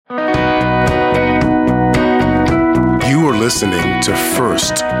listening to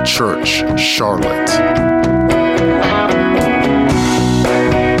First Church Charlotte.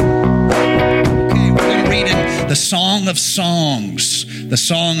 Okay, we're going to read in the Song of Songs, the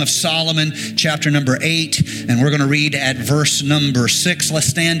Song of Solomon, chapter number 8, and we're going to read at verse number 6. Let's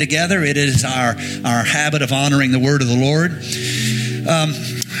stand together. It is our habit of honoring the word of the Lord.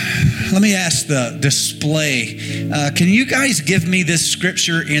 Let me ask the display. Can you guys give me this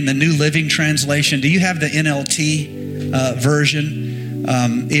scripture in the New Living Translation? Do you have the NLT version?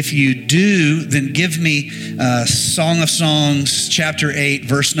 If you do, then give me Song of Songs, chapter 8,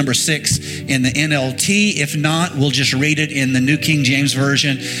 verse number 6 in the NLT. If not, we'll just read it in the New King James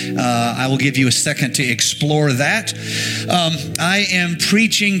Version. I will give you a second to explore that. I am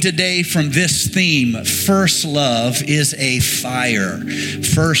preaching today from this theme: first love is a fire.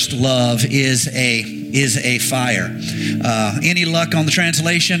 First love is a fire. Any luck on the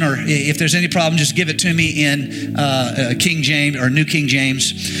translation? Or if there's any problem, just give it to me in King James or New King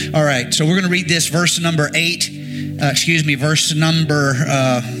James. All right, so we're going to read this, verse number 6.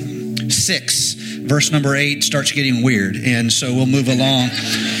 Verse number 8 starts getting weird, and so we'll move along.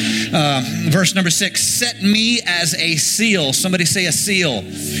 Verse number 6, set me as a seal. Somebody say a seal.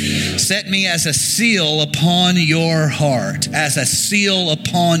 Set me as a seal upon your heart, as a seal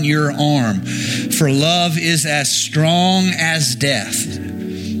upon your arm. For love is as strong as death,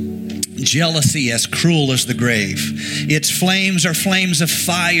 jealousy as cruel as the grave. Its flames are flames of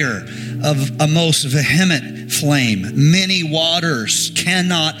fire, of a most vehement flame. Many waters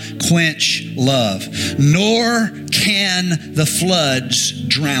cannot quench love, nor can the floods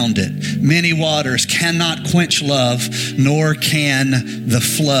drown it. Many waters cannot quench love, nor can the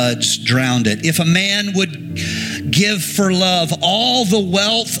floods drown it. If a man would give for love all the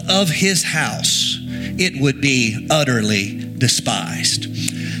wealth of his house, it would be utterly despised.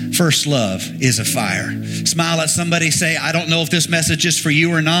 First love is a fire. Smile at somebody, say, I don't know if this message is for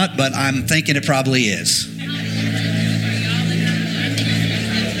you or not, but I'm thinking it probably is.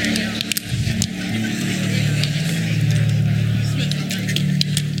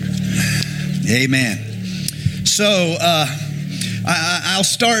 Amen. So I'll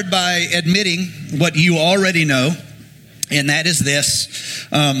start by admitting what you already know, and that is this.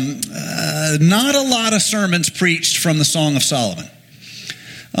 Not a lot of sermons preached from the Song of Solomon.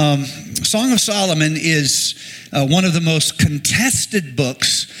 Song of Solomon is one of the most contested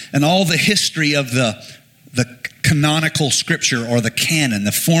books in all the history of the canonical scripture, or the canon,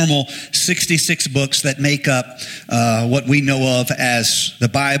 the formal 66 books that make up what we know of as the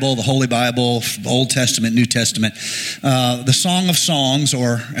Bible, the Holy Bible, Old Testament, New Testament. The Song of Songs,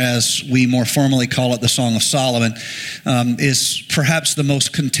 or as we more formally call it, the Song of Solomon, is perhaps the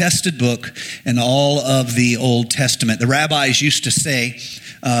most contested book in all of the Old Testament. The rabbis used to say,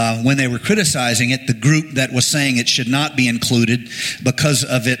 when they were criticizing it, the group that was saying it should not be included because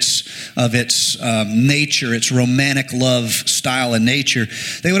of its nature, its romantic love style and nature,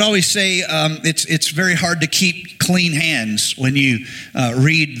 they would always say it's very hard to keep clean hands when you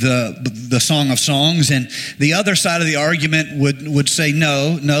read the Song of Songs. And the other side of the argument would say,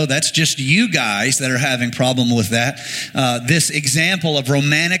 no, that's just you guys that are having problem with that. This example of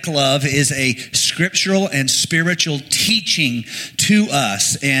romantic love is a scriptural and spiritual teaching to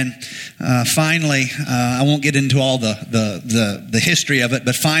us. And finally, I won't get into all the history of it,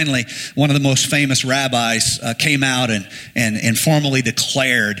 but finally, one of the most famous rabbis came out and formally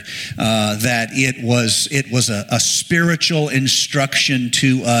declared that it was a spiritual instruction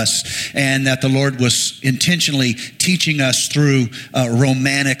to us, and that the Lord was intentionally teaching us through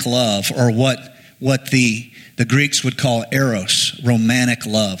romantic love, or what the Greeks would call eros, romantic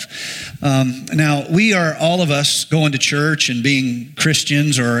love. Now, we are, all of us, going to church and being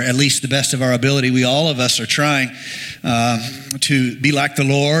Christians, or at least the best of our ability, all of us are trying to be like the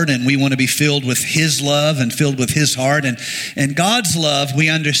Lord, and we want to be filled with His love and filled with His heart. And God's love, we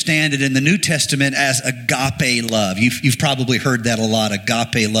understand it in the New Testament as agape love. You've probably heard that a lot,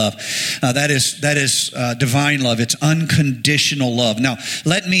 agape love. That is divine love. It's unconditional love. Now,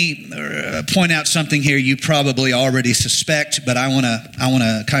 let me point out something here you probably already suspect, but I want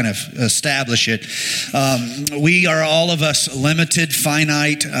to kind of establish it. We are, all of us, limited,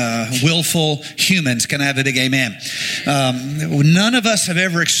 finite, willful humans. Can I have a big amen? None of us have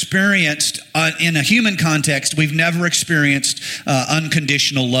ever experienced, in a human context, we've never experienced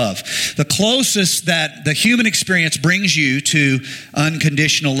unconditional love. The closest that the human experience brings you to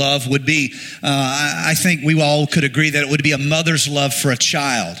unconditional love would be, I think we all could agree that it would be a mother's love for a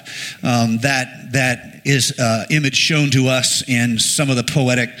child. That is image shown to us in some of the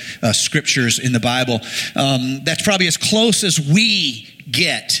poetic scriptures in the Bible. That's probably as close as we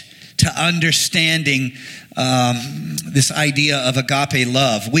get to understanding this idea of agape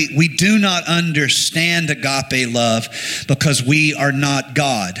love. We do not understand agape love because we are not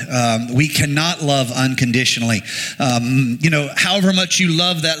God. We cannot love unconditionally. However much you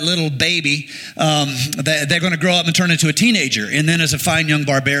love that little baby, they're going to grow up and turn into a teenager. And then as a fine young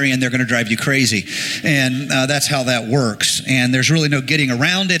barbarian, they're going to drive you crazy. And that's how that works. And there's really no getting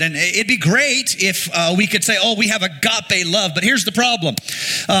around it. And it'd be great if we could say, oh, we have agape love. But here's the problem.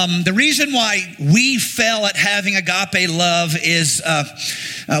 The reason why we fail at having agape love is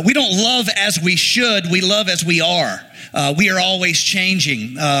we don't love as we should. We love as we are. We are always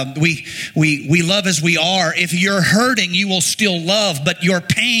changing. We love as we are. If you're hurting, you will still love, but your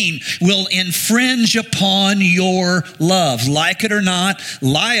pain will infringe upon your love. Like it or not,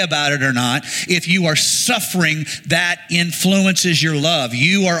 lie about it or not, if you are suffering, that influences your love.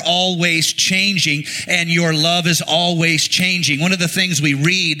 You are always changing, and your love is always changing. One of the things we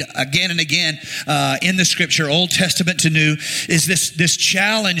read again and again in the Scripture, Old Testament to New, is this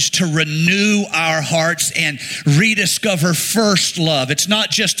challenge to renew our hearts and rediscover first love. It's not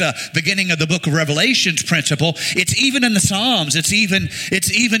just a beginning of the book of Revelations principle. It's even in the Psalms. It's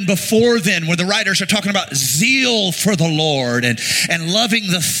even before then, where the writers are talking about zeal for the Lord and loving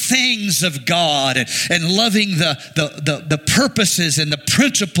the things of God and loving the purposes and the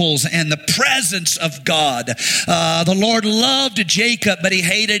principles and the presence of God. The Lord loved Jacob, but he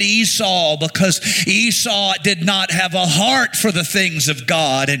hated Esau because Esau did not have a heart for the things of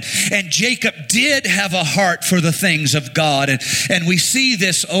God. And Jacob did have a heart for the things of God. And we see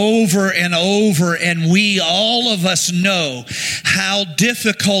this over and over, and all of us know how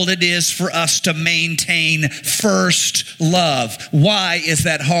difficult it is for us to maintain first love. Why is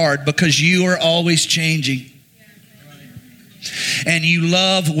that hard? Because you are always changing. And you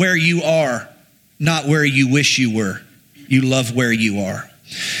love where you are, not where you wish you were. You love where you are.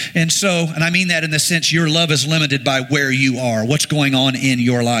 And so, and I mean that in the sense your love is limited by where you are, what's going on in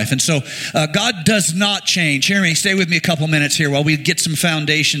your life. And so God does not change. Hear me, stay with me a couple minutes here while we get some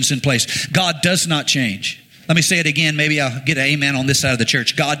foundations in place. God does not change. Let me say it again. Maybe I'll get an amen on this side of the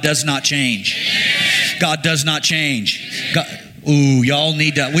church. God does not change. God does not change. Y'all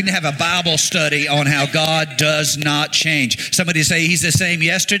need to, we need to have a Bible study on how God does not change. Somebody say he's the same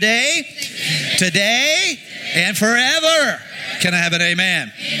yesterday, today, and forever. Can I have an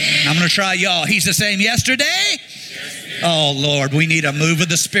amen? I'm going to try y'all. He's the same yesterday. Oh, Lord, we need a move of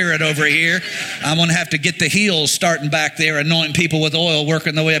the Spirit over here. I'm going to have to get the heels starting back there, anointing people with oil,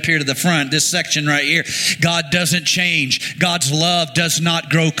 working their way up here to the front. This section right here. God doesn't change. God's love does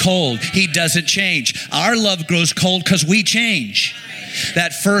not grow cold. He doesn't change. Our love grows cold because we change.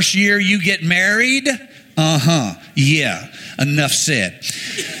 That first year you get married, yeah, enough said.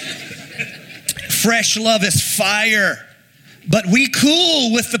 Fresh love is fire. But we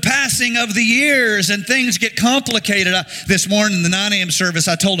cool with the passing of the years and things get complicated. This morning in the 9 a.m. service,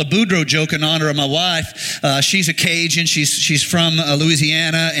 I told a Boudreaux joke in honor of my wife. She's a Cajun. She's from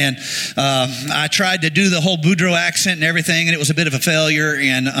Louisiana. And I tried to do the whole Boudreaux accent and everything, and it was a bit of a failure.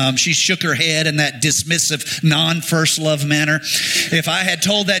 And she shook her head in that dismissive, non-first love manner. If I had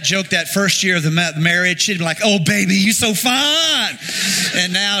told that joke that first year of the marriage, she'd be like, oh, baby, you so fine.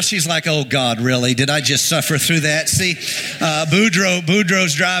 And now she's like, oh, God, really? Did I just suffer through that? See,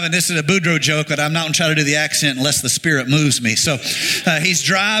 Boudreaux's driving. This is a Boudreaux joke, but I'm not going to try to do the accent unless the Spirit moves me. So he's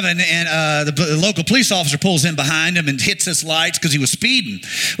driving, and the local police officer pulls in behind him and hits his lights because he was speeding.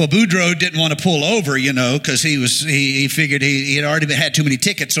 Well, Boudreaux didn't want to pull over, because he figured he had already had too many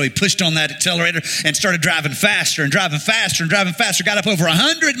tickets, so he pushed on that accelerator and started driving faster and driving faster and driving faster. Got up over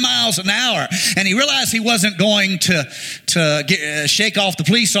 100 miles an hour, and he realized he wasn't going to shake off the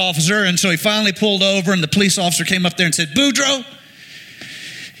police officer, and so he finally pulled over, and the police officer came up there and said, Boudreaux,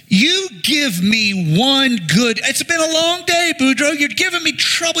 you give me one good, it's been a long day, Boudreaux. You're giving me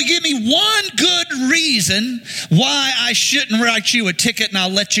trouble. Give me one good reason why I shouldn't write you a ticket and I'll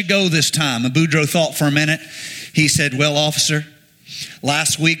let you go this time. And Boudreaux thought for a minute. He said, well, officer,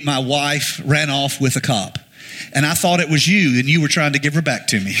 last week my wife ran off with a cop. And I thought it was you and you were trying to give her back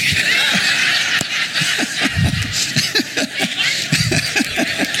to me.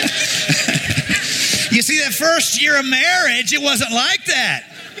 You see, that first year of marriage, it wasn't like that.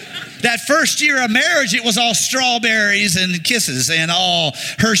 That first year of marriage, it was all strawberries and kisses and all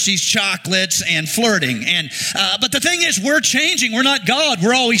Hershey's chocolates and flirting. But the thing is, we're changing. We're not God.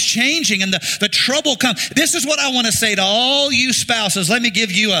 We're always changing. And the trouble comes. This is what I want to say to all you spouses. Let me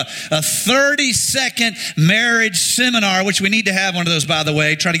give you a 30-second marriage seminar, which we need to have one of those, by the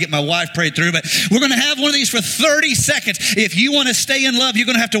way. Try to get my wife prayed through. But we're going to have one of these for 30 seconds. If you want to stay in love, you're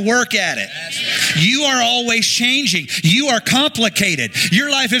going to have to work at it. You are always changing. You are complicated. Your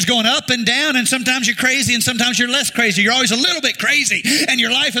life is going up and down, and sometimes you're crazy and sometimes you're less crazy. You're always a little bit crazy, and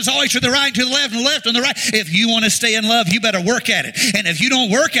your life is always to the right, to the left, and the left, and the right. If you want to stay in love, you better work at it. And if you don't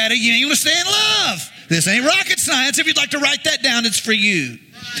work at it, you ain't going to stay in love. This ain't rocket science. If you'd like to write that down, it's for you.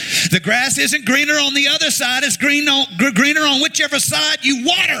 The grass isn't greener on the other side. It's greener on whichever side you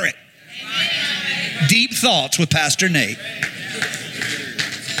water it. Deep thoughts with Pastor Nate.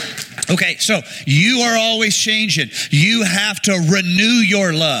 Okay, so you are always changing. You have to renew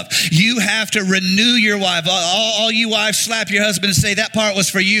your love. You have to renew your wife. All you wives, slap your husband and say, that part was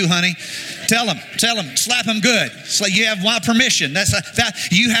for you, honey. Tell him, slap him good. So you have my permission. That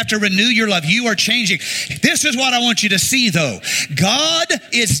you have to renew your love. You are changing. This is what I want you to see, though. God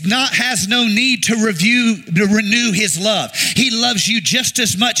has no need to renew his love. He loves you just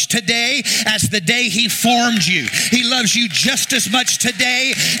as much today as the day he formed you. He loves you just as much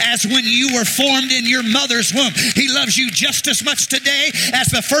today as when you were formed in your mother's womb. He loves you just as much today as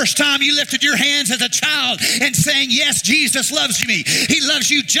the first time you lifted your hands as a child and saying, yes, Jesus loves me. He loves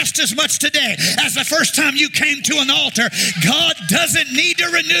you just as much today as the first time you came to an altar. God doesn't need to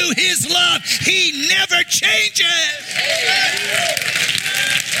renew his love. He never changes.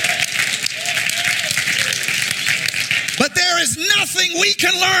 But there is nothing we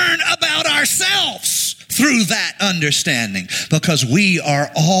can learn about ourselves through that understanding, because we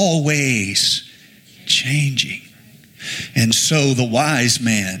are always changing. And so the wise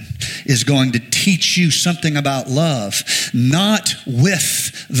man is going to teach you something about love, not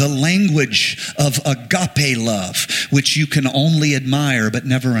with the language of agape love, which you can only admire but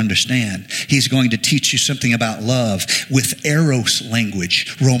never understand. He's going to teach you something about love with eros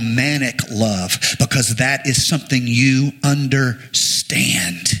language, romantic love, because that is something you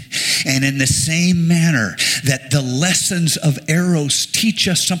understand. And in the same manner that the lessons of eros teach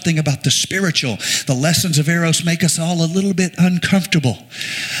us something about the spiritual, the lessons of eros make us all a little bit uncomfortable.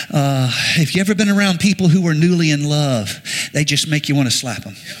 If you ever been around people who are newly in love, they just make you want to slap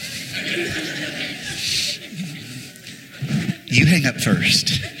them. You hang up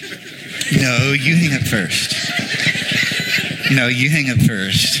first. No, you hang up first. No, you hang up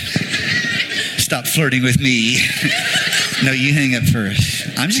first. Stop flirting with me. No, you hang up first.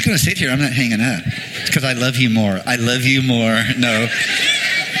 I'm just going to sit here. I'm not hanging up. It's because I love you more. I love you more. No.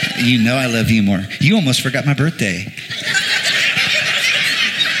 You know I love you more. You almost forgot my birthday.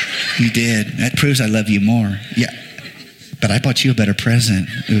 You did. That proves I love you more. Yeah. But I bought you a better present.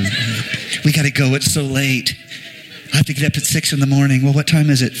 Ooh. We got to go. It's so late. I have to get up at 6 a.m. Well, what time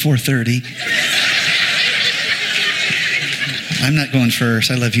is it? 4:30. I'm not going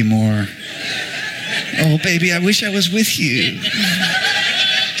first. I love you more. Oh, baby, I wish I was with you.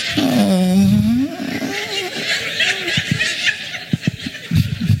 Oh.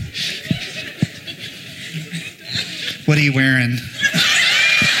 What are you wearing?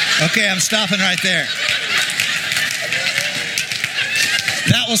 Okay, I'm stopping right there.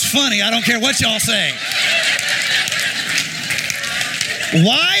 That was funny. I don't care what y'all say.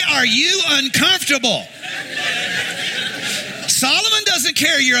 Why are you uncomfortable? Solomon doesn't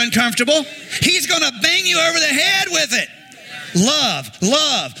care you're uncomfortable. He's going to bang you over the head with it. Love,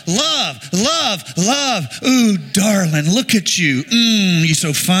 love, love, love, love. Ooh, darling, look at you. You're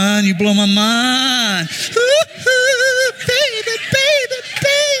so fine. You blow my mind. Ooh, baby, baby,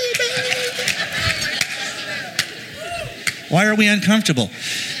 baby. Why are we uncomfortable?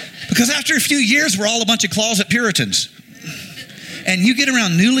 Because after a few years, we're all a bunch of closet Puritans. And you get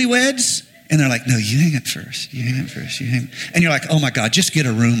around newlyweds, and they're like, no, you hang up first. You hang up first. You hang. And you're like, oh my God, just get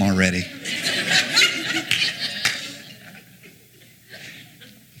a room already.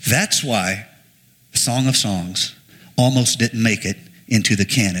 That's why the Song of Songs almost didn't make it into the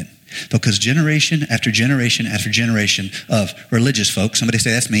canon. Because generation after generation after generation of religious folks, somebody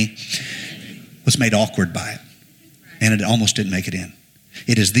say that's me, was made awkward by it. And it almost didn't make it in.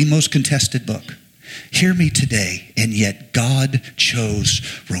 It is the most contested book. Hear me today, and yet God chose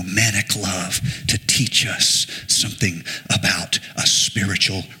romantic love to teach us something about a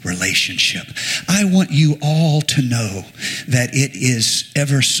spiritual relationship. I want you all to know that it is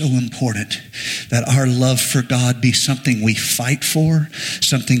ever so important that our love for God be something we fight for,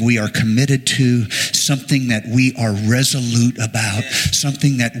 something we are committed to, something that we are resolute about,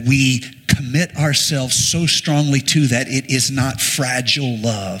 something that we commit ourselves so strongly to that it is not fragile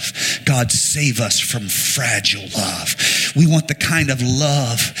love. God save us from fragile love. We want the kind of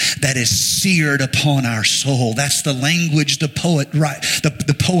love that is seared upon our soul. That's the language the poet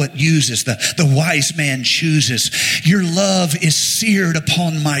uses, the wise man chooses. Your love is seared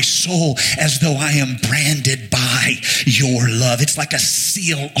upon my soul as though I am branded by your love. It's like a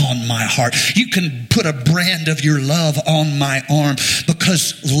seal on my heart. You can put a brand of your love on my arm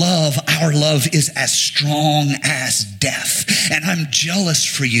because our love is as strong as death. And I'm jealous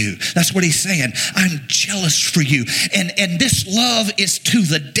for you. That's what he's saying. I'm jealous for you. And this love is to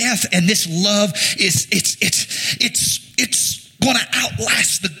the death, and this love is it's going to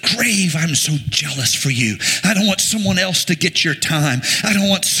outlast the grave. I'm so jealous for you. I don't want someone else to get your time. I don't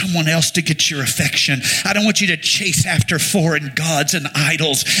want someone else to get your affection. I don't want you to chase after foreign gods and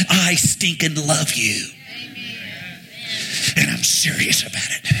idols. I stinking love you. And I'm serious about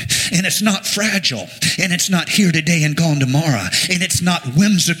it. And it's not fragile. And it's not here today and gone tomorrow. And it's not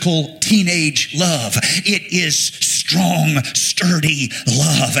whimsical teenage love. It is strong, sturdy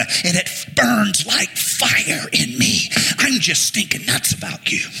love. And it burns like fire in me. I'm just stinking nuts about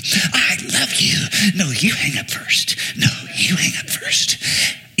you. I love you. No, you hang up first. No, you hang up first.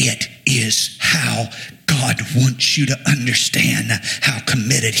 It is how God wants you to understand how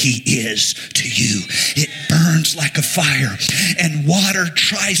committed he is to you. It burns like a fire, and water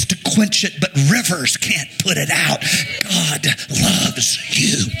tries to quench it, but rivers can't put it out. God loves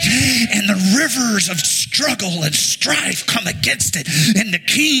you. And the rivers of struggle and strife come against it. And the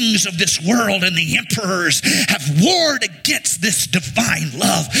kings of this world and the emperors have warred against this divine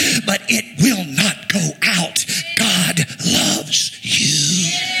love, but it will not go out. God loves you.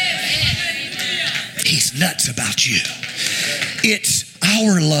 He's nuts about you. It's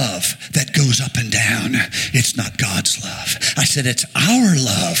our love that goes up and down. It's not God's love. I said it's our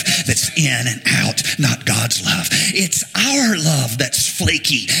love that's in and out, not God's love. It's our love that's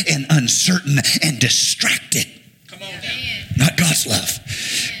flaky and uncertain and distracted. Come on. Not God's love.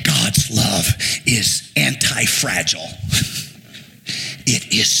 God's love is anti-fragile.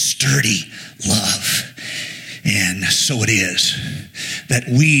 It is sturdy love. And so it is that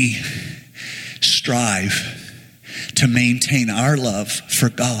we strive to maintain our love for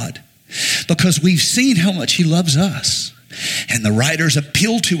God because we've seen how much he loves us. And the writers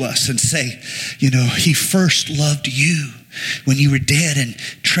appeal to us and say, he first loved you when you were dead in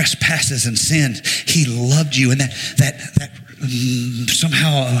trespasses and sins. He loved you. And that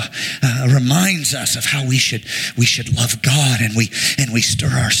somehow reminds us of how we should love God, and we stir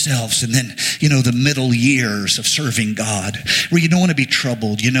ourselves. And then the middle years of serving God, where you don't want to be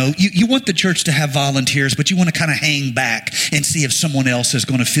troubled. You want the church to have volunteers, but you want to kind of hang back and see if someone else is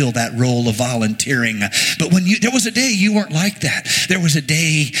going to fill that role of volunteering. But there was a day you weren't like that. There was a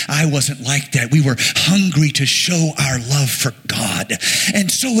day I wasn't like that. We were hungry to show our love for God. And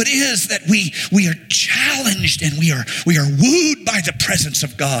so it is that we are challenged, and we are wooed by the presence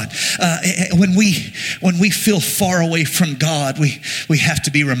of God. When we feel far away from God, we have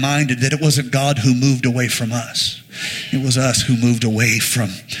to be reminded that it wasn't God who moved away from us. It was us who moved away from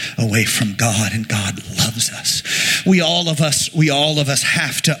God, and God loves us. We all of us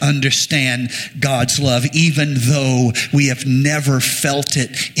have to understand God's love, even though we have never felt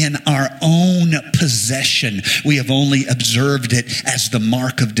it in our own possession. We have only observed it as the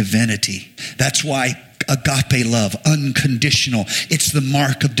mark of divinity. That's why agape love, unconditional. It's the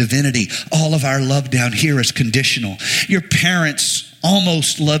mark of divinity. All of our love down here is conditional. Your parents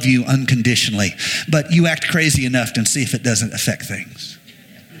almost love you unconditionally, but you act crazy enough to see if it doesn't affect things.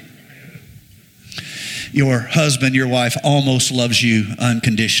 Your husband, your wife almost loves you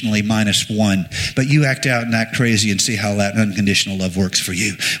unconditionally, -1. But you act out and act crazy and see how that unconditional love works for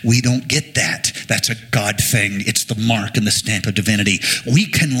you. We don't get that. That's a God thing. It's the mark and the stamp of divinity. We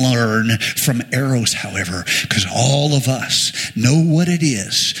can learn from Eros, however, because all of us know what it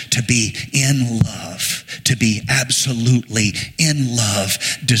is to be in love, to be absolutely in love,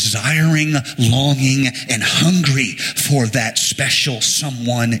 desiring, longing, and hungry for that special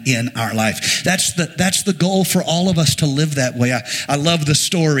someone in our life. That's the goal for all of us, to live that way. I love the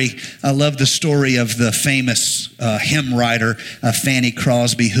story. I love the story of the famous hymn writer, Fanny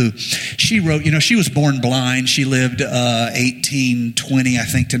Crosby, who she wrote, she was born blind. She lived 1820, I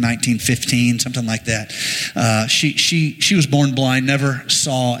think, to 1915, something like that. She was born blind, never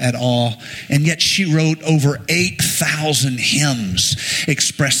saw at all. And yet she wrote over 8,000 hymns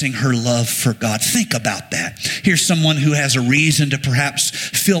expressing her love for God. Think about that. Here's someone who has a reason to perhaps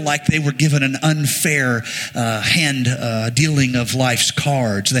feel like they were given an unfair hand dealing of life's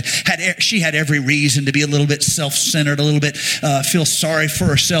cards. She had every reason to be a little bit self-centered, a little bit feel sorry for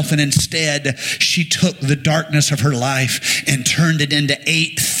herself, and instead she took the darkness of her life and turned it into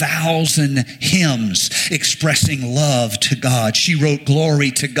 8,000 1,000 hymns expressing love to God. She wrote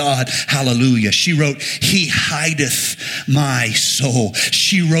glory to God, hallelujah. She wrote, He hideth my soul.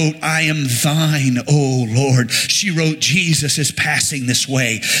 She wrote, I am thine, O Lord. She wrote, Jesus is passing this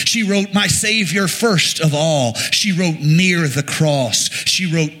way. She wrote, my Savior first of all. She wrote, near the cross.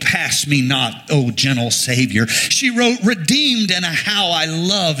 She wrote, pass me not, O gentle Savior. She wrote, redeemed, and how I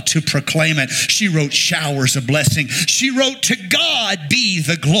love to proclaim it. She wrote, showers of blessing. She wrote, to God be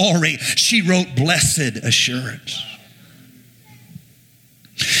the glory. She wrote, blessed assurance.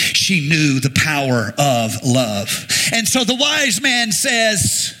 She knew the power of love. And so the wise man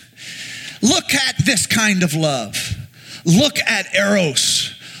says, look at this kind of love. Look at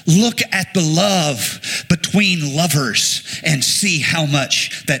Eros. Look at the love between lovers and see how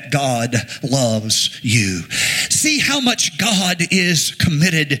much that God loves you. See how much God is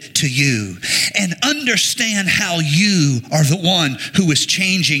committed to you, and understand how you are the one who is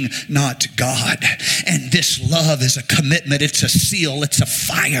changing, not God. And this love is a commitment. It's a seal. It's a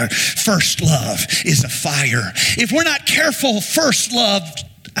fire. First love is a fire. If we're not careful, first love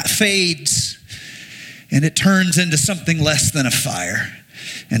fades and it turns into something less than a fire.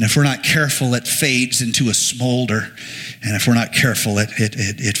 And if we're not careful, it fades into a smolder. And if we're not careful,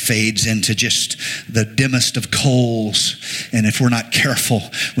 it fades into just the dimmest of coals. And if we're not careful,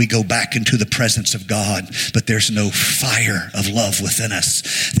 we go back into the presence of God. But there's no fire of love within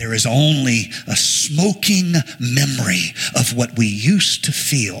us. There is only a smoking memory of what we used to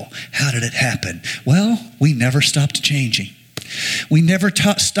feel. How did it happen? Well, we never stopped changing. We never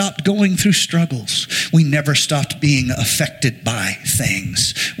stopped going through struggles. We never stopped being affected by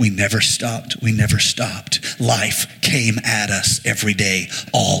things. We never stopped. We never stopped. Life came at us every day,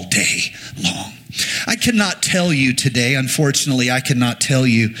 all day long. I cannot tell you today, unfortunately, I cannot tell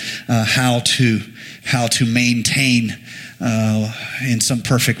you how to maintain in some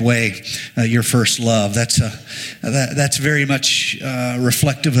perfect way your first love. That's very much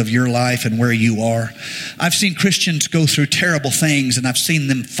reflective of your life and where you are. I've seen Christians go through terrible things, and I've seen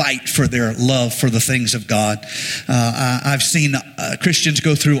them fight for their love for the things of God. I've seen Christians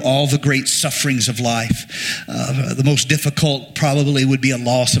go through all the great sufferings of life. The most difficult probably would be a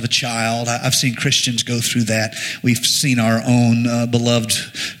loss of a child. I've seen Christians go through that. We've seen our own beloved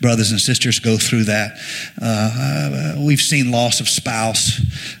brothers and sisters go through that. We've seen loss of spouse.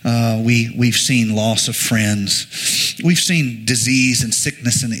 We've seen loss of friends. We've seen disease and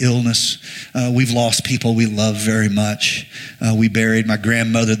sickness and illness. We've lost people we love very much. We buried my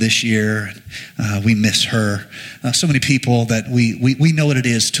grandmother this year. We miss her. So many people that we know what it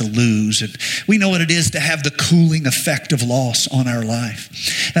is to lose, and we know what it is to have the cooling effect of loss on our life.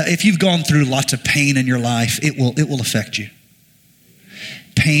 If you've gone through lots of pain in your life, it will affect you.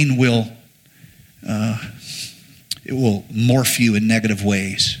 Pain will morph you in negative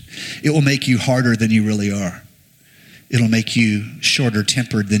ways. It will make you harder than you really are. It'll make you shorter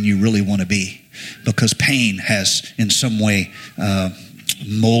tempered than you really want to be, because pain has in some way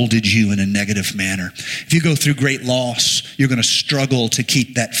molded you in a negative manner. If you go through great loss, you're going to struggle to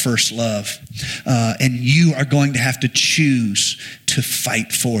keep that first love. And you are going to have to choose to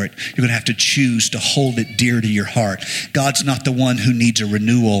fight for it. You're going to have to choose to hold it dear to your heart. God's not the one who needs a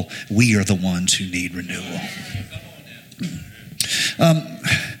renewal. We are the ones who need renewal.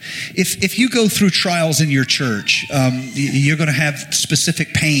 If you go through trials in your church, you're going to have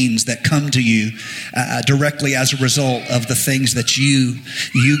specific pains that come to you directly as a result of the things that you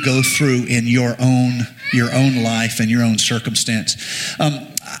go through in your own life and your own circumstance.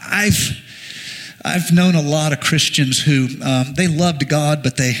 I've known a lot of Christians who they loved God,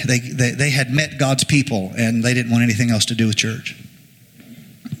 but they had met God's people and they didn't want anything else to do with church.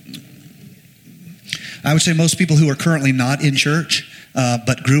 I would say most people who are currently not in church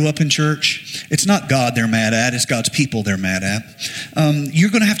but grew up in church, it's not God they're mad at, it's God's people they're mad at.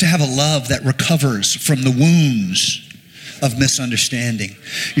 You're going to have a love that recovers from the wounds of misunderstanding.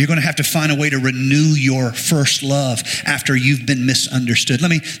 You're going to have to find a way to renew your first love after you've been misunderstood.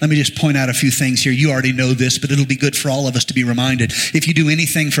 Let me just point out a few things here. You already know this, but it'll be good for all of us to be reminded. If you do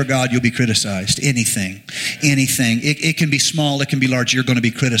anything for God, you'll be criticized. Anything. It can be small, it can be large. You're going to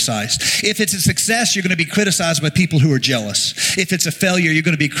be criticized. If it's a success, you're going to be criticized by people who are jealous. If it's a failure, you're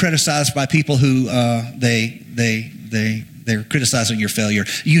going to be criticized by people who they're criticizing your failure.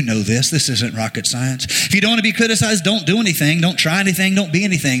 You know this. This isn't rocket science. If you don't want to be criticized, don't do anything. Don't try anything. Don't be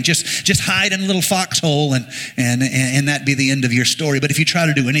anything. Just hide in a little foxhole and that be the end of your story. But if you try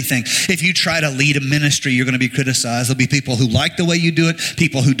to do anything, if you try to lead a ministry, you're going to be criticized. There'll be people who like the way you do it,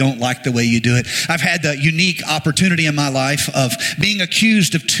 people who don't like the way you do it. I've had the unique opportunity in my life of being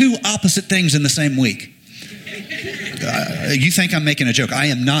accused of two opposite things in the same week. You think I'm making a joke. I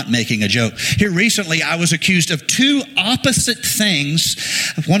am not making a joke. Here recently, I was accused of two opposite things.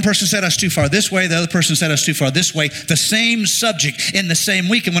 One person said I was too far this way. The other person said I was too far this way. The same subject in the same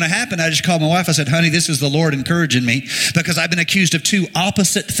week. And when it happened, I just called my wife. I said, honey, this is the Lord encouraging me because I've been accused of two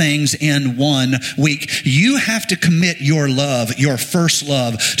opposite things in 1 week. You have to commit your love, your first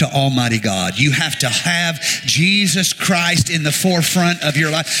love, to Almighty God. You have to have Jesus Christ in the forefront of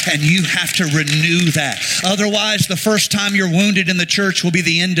your life, and you have to renew that. Otherwise, the first time you're wounded in the church will be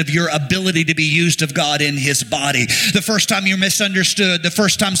the end of your ability to be used of God in His body. The first time you're misunderstood, the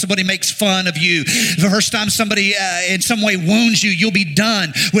first time somebody makes fun of you, the first time somebody in some way wounds you, you'll be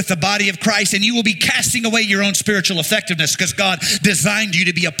done with the body of Christ, and you will be casting away your own spiritual effectiveness because God designed you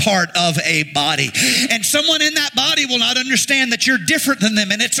to be a part of a body. And someone in that body will not understand that you're different than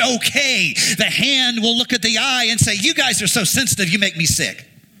them, and it's okay. The hand will look at the eye and say, you guys are so sensitive, you make me sick.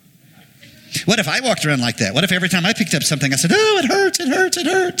 What if I walked around like that? What if every time I picked up something, I said, oh, it hurts, it hurts, it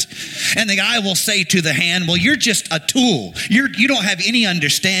hurts. And the eye will say to the hand, well, you're just a tool. You don't have any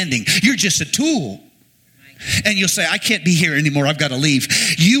understanding. You're just a tool. And you'll say, I can't be here anymore. I've got to leave.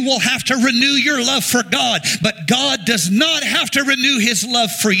 You will have to renew your love for God, but God does not have to renew His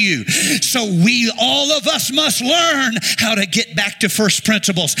love for you. So all of us must learn how to get back to first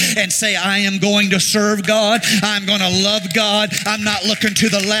principles and say, I am going to serve God. I'm going to love God. I'm not looking to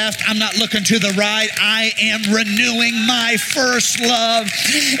the left. I'm not looking to the right. I am renewing my first love.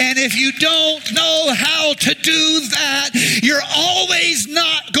 And if you don't know how to do that, you're always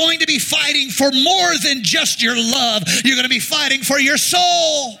not going to be fighting for more than just your love. You're going to be fighting for your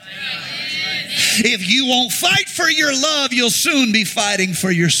soul. If you won't fight for your love, you'll soon be fighting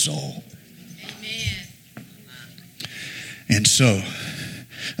for your soul. And so,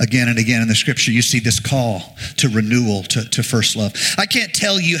 again and again in the scripture, you see this call to renewal, to first love. I can't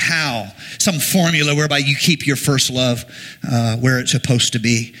tell you how, some formula whereby you keep your first love where it's supposed to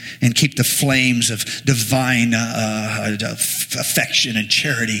be and keep the flames of divine affection and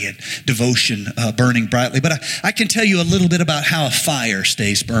charity and devotion burning brightly. But I can tell you a little bit about how a fire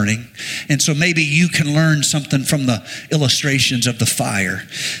stays burning. And so maybe you can learn something from the illustrations of the fire.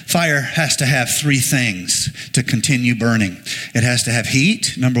 Fire has to have three things to continue burning. It has to have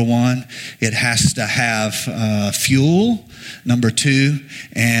heat, number one. It has to have fuel, number two.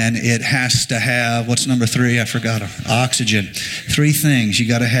 And it has to have, what's number three? I forgot. Oxygen. Three things you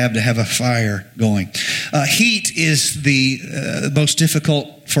got to have a fire going. Heat is the most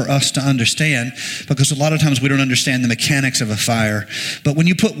difficult for us to understand because a lot of times we don't understand the mechanics of a fire. But when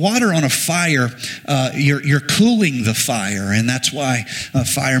you put water on a fire, you're cooling the fire, and that's why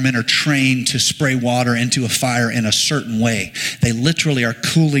firemen are trained to spray water into a fire in a certain way. They literally are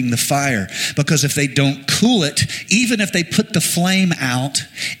cooling the fire because if they don't cool it, even if they put the flame out,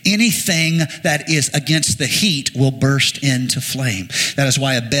 anything that is against the heat will burst into flame. That is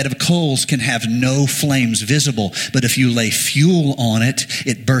why a bed of coals can have no flames visible, but if you lay fuel on it,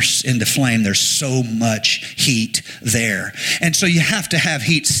 it bursts into flame. There's so much heat there. And so you have to have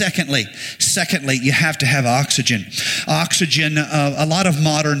heat. Secondly, you have to have oxygen. Oxygen, a lot of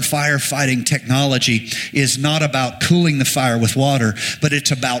modern firefighting technology is not about cooling the fire with water, but it's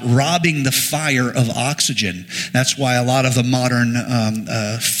about robbing the fire of oxygen. That's why a lot of the modern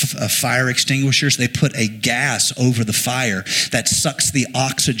fire extinguishers, they put a gas over the fire that sucks the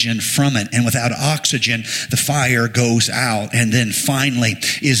oxygen from it. And without oxygen, the fire goes out. And then finally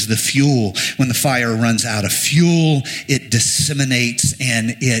is the fuel. When the fire runs out of fuel, it disseminates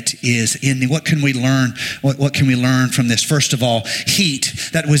and it is in. What can we learn? What can we learn from this? First of all, heat.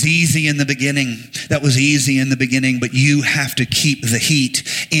 That was easy in the beginning. But you have to keep the heat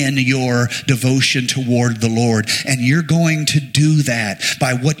in your devotion toward the Lord. And you're going to do that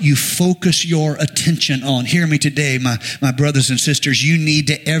by what you focus your attention on. Hear me today, my brothers and sisters. You need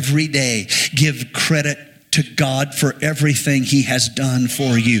to every day give credit to God for everything He has done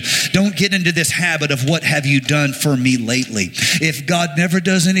for you. Don't get into this habit of what have you done for me lately. If God never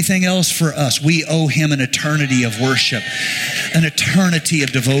does anything else for us, we owe Him an eternity of worship, an eternity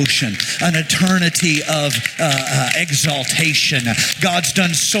of devotion, an eternity of exaltation. God's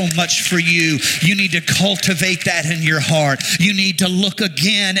done so much for you. You need to cultivate that in your heart. You need to look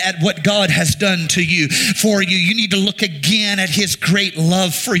again at what God has done to you, for you. You need to look again at His great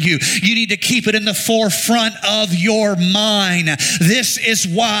love for you. You need to keep it in the forefront of your mind. This is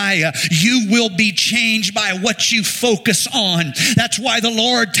why you will be changed by what you focus on. That's why the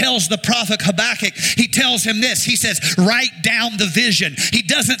Lord tells the prophet Habakkuk, He tells him this. He says, write down the vision. He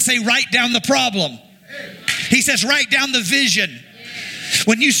doesn't say write down the problem. He says write down the vision.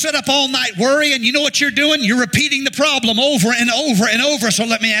 When you sit up all night worrying, you know what you're doing? You're repeating the problem over and over and over. So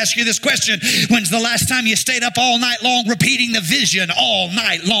let me ask you this question. When's the last time you stayed up all night long repeating the vision all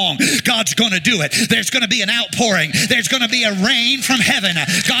night long? God's going to do it. There's going to be an outpouring. There's going to be a rain from heaven.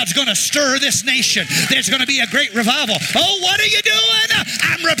 God's going to stir this nation. There's going to be a great revival. Oh, what are you doing?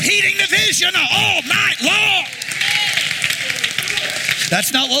 I'm repeating the vision all night long.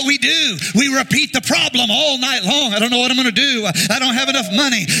 That's not what we do. We repeat the problem all night long. I don't know what I'm going to do. I don't have enough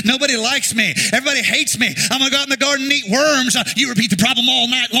money. Nobody likes me. Everybody hates me. I'm going to go out in the garden and eat worms. You repeat the problem all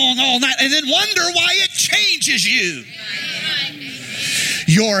night long, and then wonder why it changes you.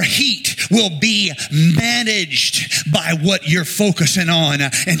 Your heat will be managed by what you're focusing on.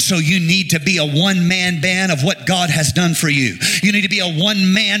 And so you need to be a one-man band of what God has done for you. You need to be a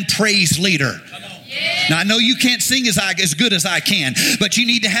one-man praise leader. Now, I know you can't sing as good as I can, but you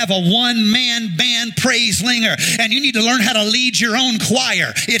need to have a one-man band praise leader, and you need to learn how to lead your own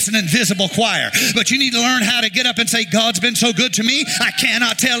choir. It's an invisible choir, but you need to learn how to get up and say, God's been so good to me, I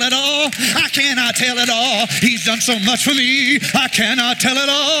cannot tell it all. I cannot tell it all. He's done so much for me, I cannot tell it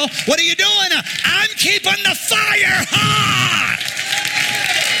all. What are you doing? I'm keeping the fire hot.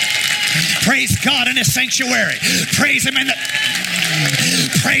 Praise God in His sanctuary. Praise Him in the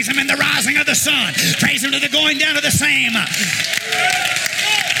rising of the sun. Praise Him to the going down of the same.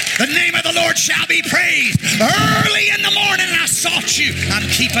 The name of the Lord shall be praised. Early in the morning I sought you. I'm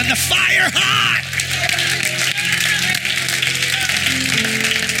keeping the fire hot.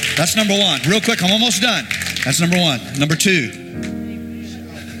 That's number one. Real quick, I'm almost done. That's number one. Number two,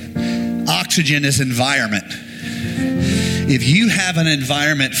 oxygen is environment. If you have an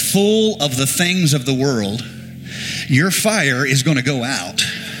environment full of the things of the world, your fire is going to go out.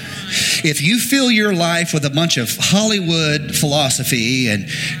 If you fill your life with a bunch of Hollywood philosophy and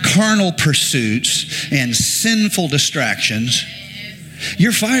carnal pursuits and sinful distractions,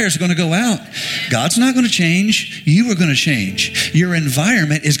 your fire is going to go out. God's not going to change. You are going to change. Your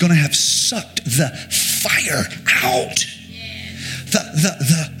environment is going to have sucked the fire out.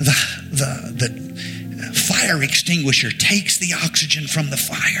 The fire extinguisher takes the oxygen from the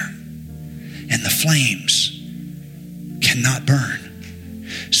fire, and the flames cannot burn.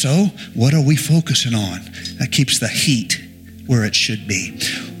 So, what are we focusing on? That keeps the heat where it should be.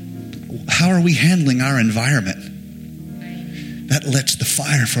 How are we handling our environment? That lets the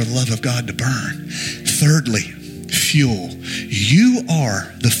fire for the love of God to burn. Thirdly, fuel. You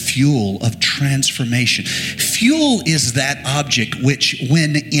are the fuel of transformation. Fuel is that object which,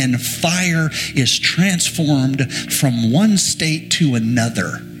 when in fire, is transformed from one state to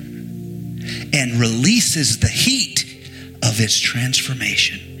another and releases the heat of its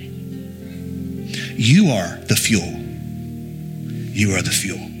transformation. You are the fuel. You are the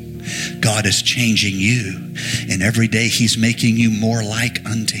fuel. God is changing you, and every day He's making you more like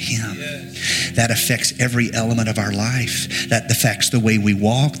unto Him. Yes. That affects every element of our life. That affects the way we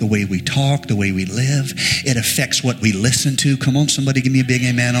walk, the way we talk, the way we live. It affects what we listen to. Come on, somebody give me a big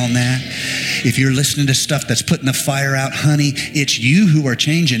amen on that. If you're listening to stuff that's putting the fire out, honey, it's you who are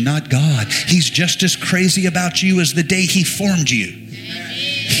changing, not God. He's just as crazy about you as the day He formed you.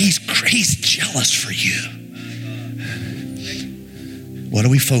 He's jealous for you. What are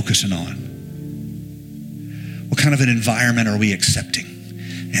we focusing on? What kind of an environment are we accepting?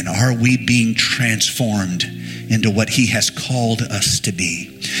 And are we being transformed into what He has called us to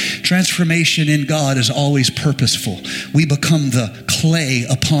be? Transformation in God is always purposeful. We become the clay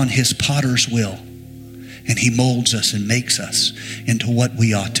upon His potter's wheel. And He molds us and makes us into what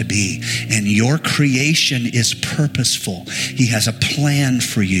we ought to be. And your creation is purposeful. He has a plan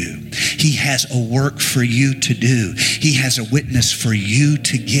for you. He has a work for you to do. He has a witness for you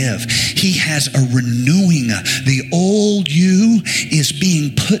to give. He has a renewing. The old you is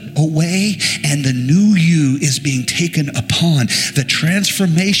being put away and the new you is being taken upon. The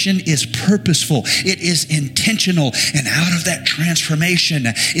transformation is purposeful. It is intentional. And out of that transformation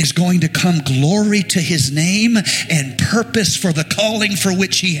is going to come glory to His name and purpose for the calling for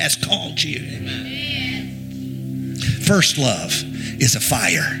which He has called you. Amen. First love is a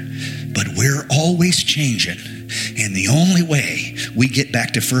fire, but we're always changing. And the only way we get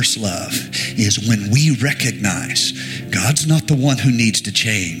back to first love is when we recognize God's not the one who needs to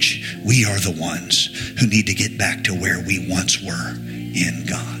change. We are the ones who need to get back to where we once were in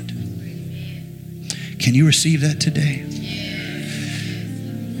God. Can you receive that today?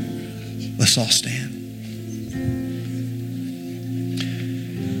 Let's all stand.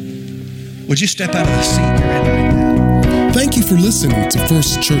 Would you step out of the seat you're in right now? Thank you for for listening to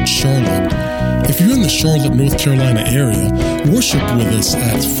First Church Charlotte. If you're in the Charlotte, North Carolina area, worship with us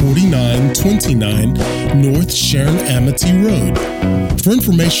at 4929 North Sharon Amity Road. For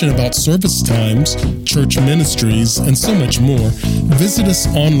information about service times, church ministries, and so much more, visit us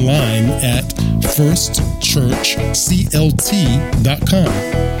online at firstchurchclt.com.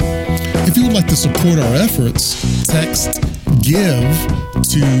 If you would like to support our efforts, text GIVE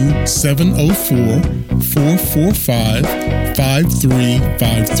to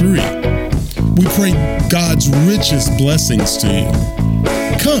 704-445-5353. We pray God's richest blessings to you.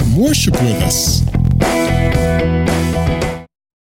 Come, worship with us.